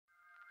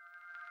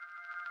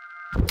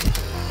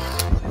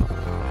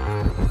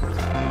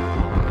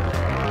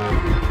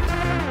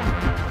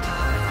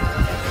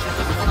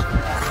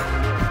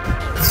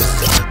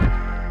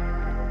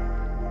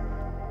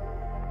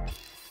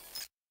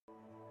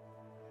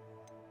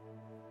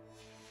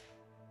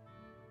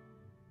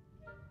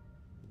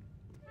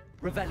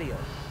Revelio.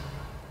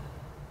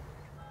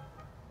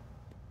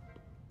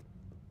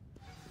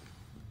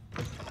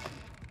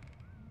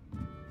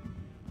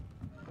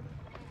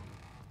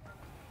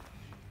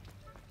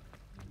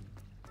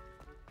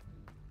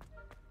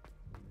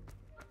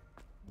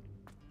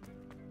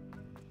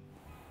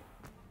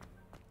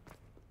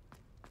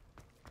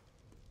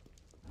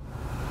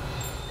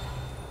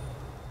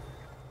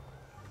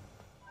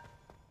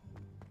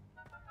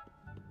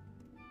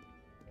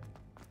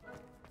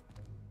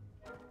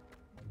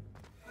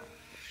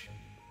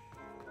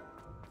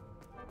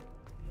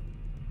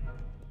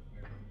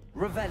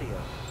 Revelio.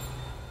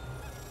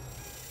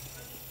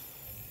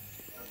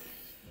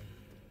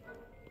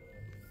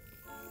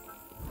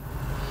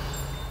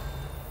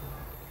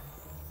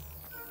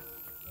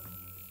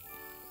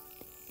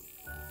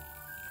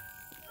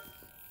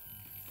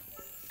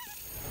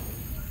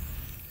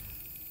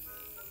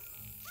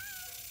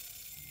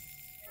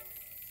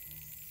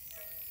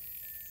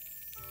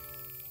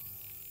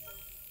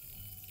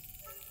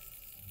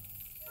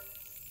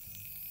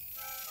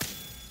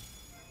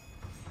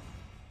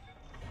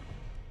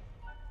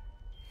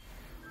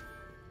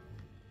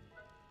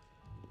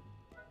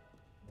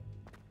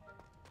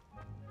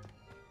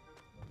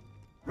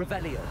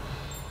 Revelio.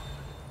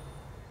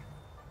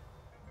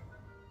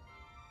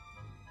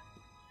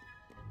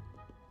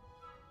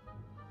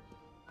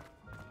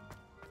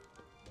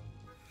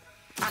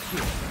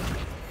 Accio.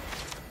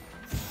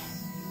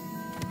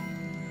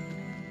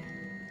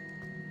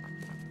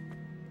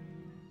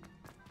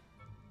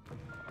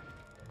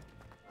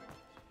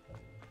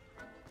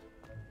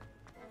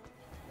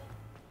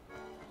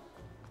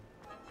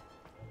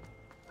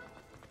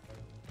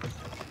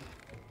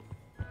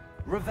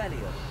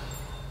 Revelio.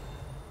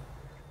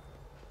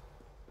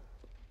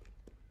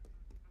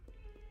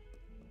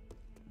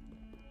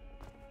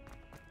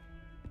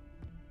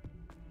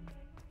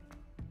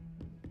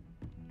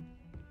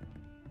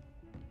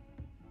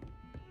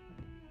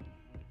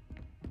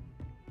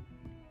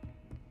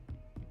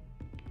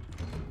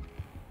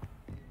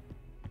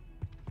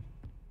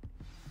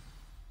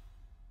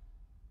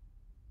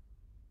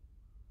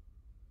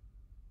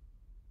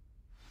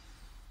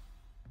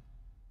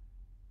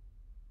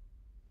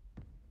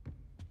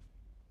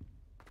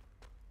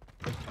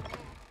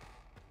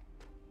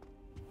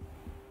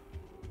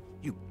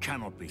 You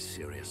cannot be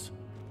serious.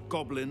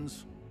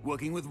 Goblins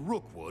working with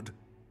Rookwood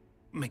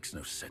makes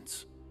no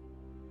sense.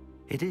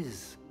 It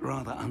is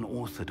rather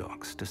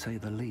unorthodox, to say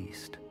the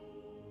least.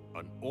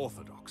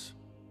 Unorthodox?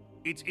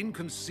 It's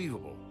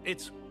inconceivable.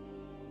 It's...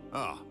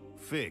 Ah,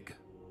 Fig.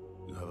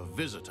 You have a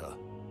visitor.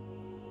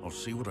 I'll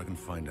see what I can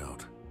find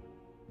out.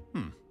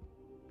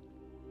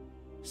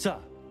 Sir,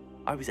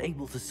 I was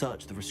able to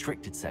search the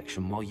restricted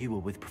section while you were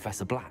with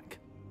Professor Black.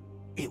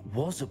 It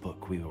was a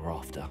book we were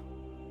after.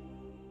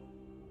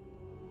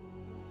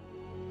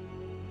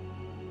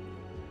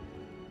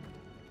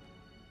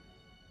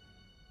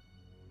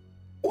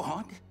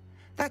 What?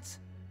 That's...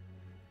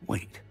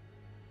 Wait.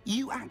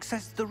 You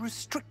accessed the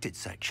restricted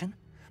section?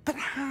 But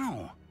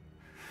how?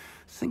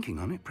 Thinking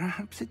on it,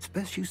 perhaps it's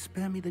best you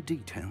spare me the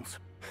details.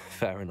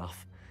 Fair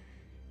enough.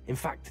 In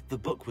fact, the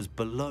book was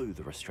below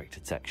the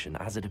restricted section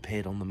as it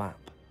appeared on the map.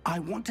 I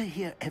want to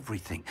hear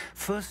everything.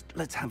 First,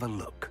 let's have a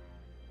look.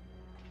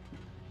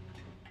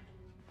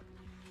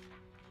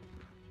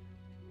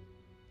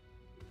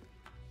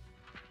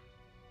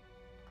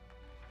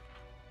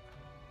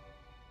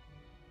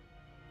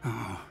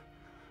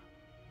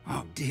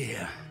 Oh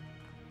dear.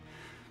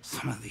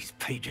 Some of these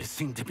pages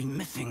seem to be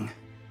missing.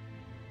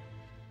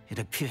 It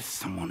appears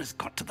someone has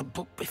got to the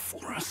book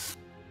before us.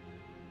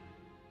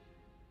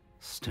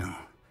 Still,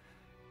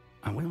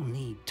 I will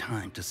need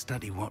time to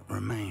study what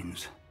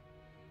remains.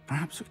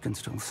 Perhaps we can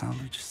still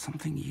salvage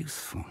something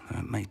useful, though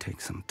it may take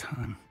some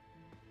time.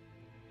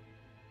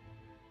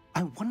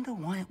 I wonder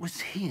why it was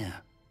here,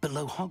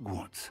 below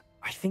Hogwarts.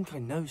 I think I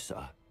know,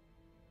 sir.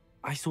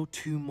 I saw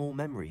 2 more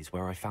memories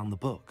where I found the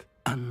book.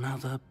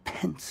 Another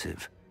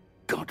pensive.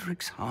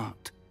 Godric's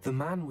heart. The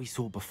man we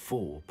saw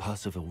before,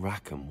 Percival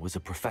Rackham, was a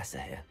professor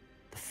here.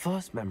 The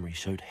first memory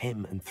showed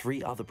him and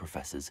 3 other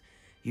professors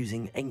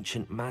using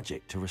ancient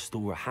magic to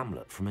restore a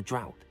hamlet from a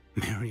drought.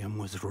 Miriam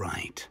was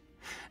right.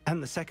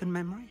 And the second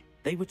memory?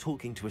 They were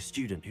talking to a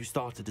student who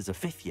started as a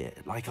 5th year,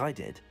 like I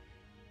did.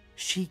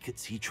 She could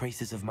see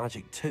traces of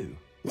magic too.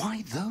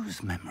 Why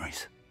those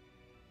memories?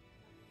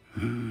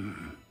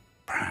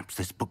 Perhaps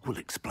this book will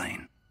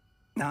explain.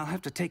 I'll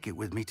have to take it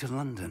with me to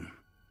London.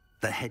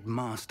 The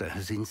headmaster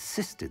has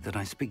insisted that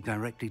I speak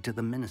directly to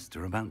the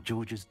minister about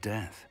George's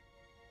death.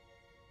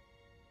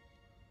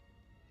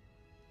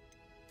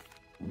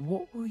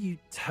 What will you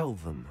tell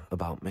them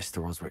about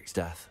Mr. Osric's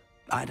death?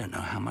 I don't know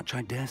how much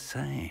I dare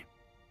say.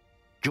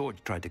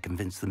 George tried to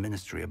convince the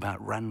ministry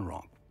about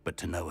Ranrock, but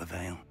to no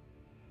avail.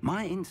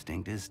 My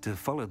instinct is to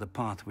follow the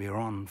path we are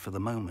on for the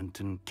moment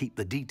and keep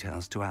the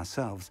details to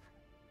ourselves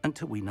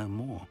until we know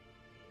more.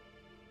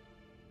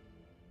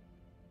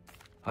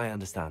 I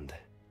understand.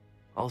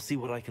 I'll see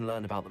what I can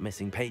learn about the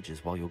missing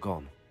pages while you're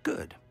gone.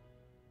 Good.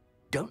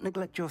 Don't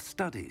neglect your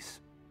studies.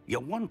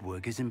 Your wand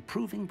work is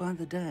improving by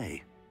the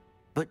day.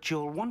 But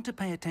you'll want to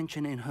pay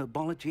attention in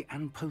herbology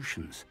and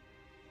potions.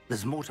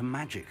 There's more to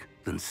magic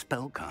than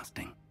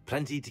spellcasting.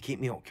 Plenty to keep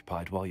me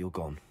occupied while you're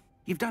gone.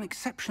 You've done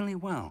exceptionally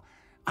well.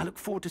 I look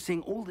forward to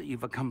seeing all that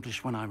you've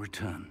accomplished when I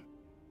return.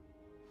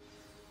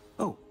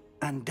 Oh,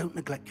 and don't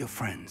neglect your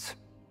friends.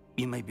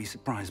 You may be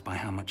surprised by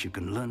how much you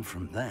can learn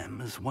from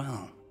them as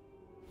well.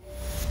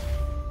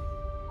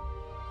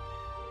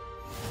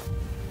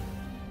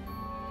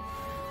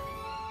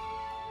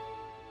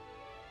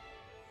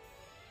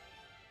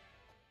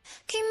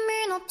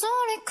 Kimi no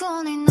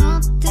toriko ni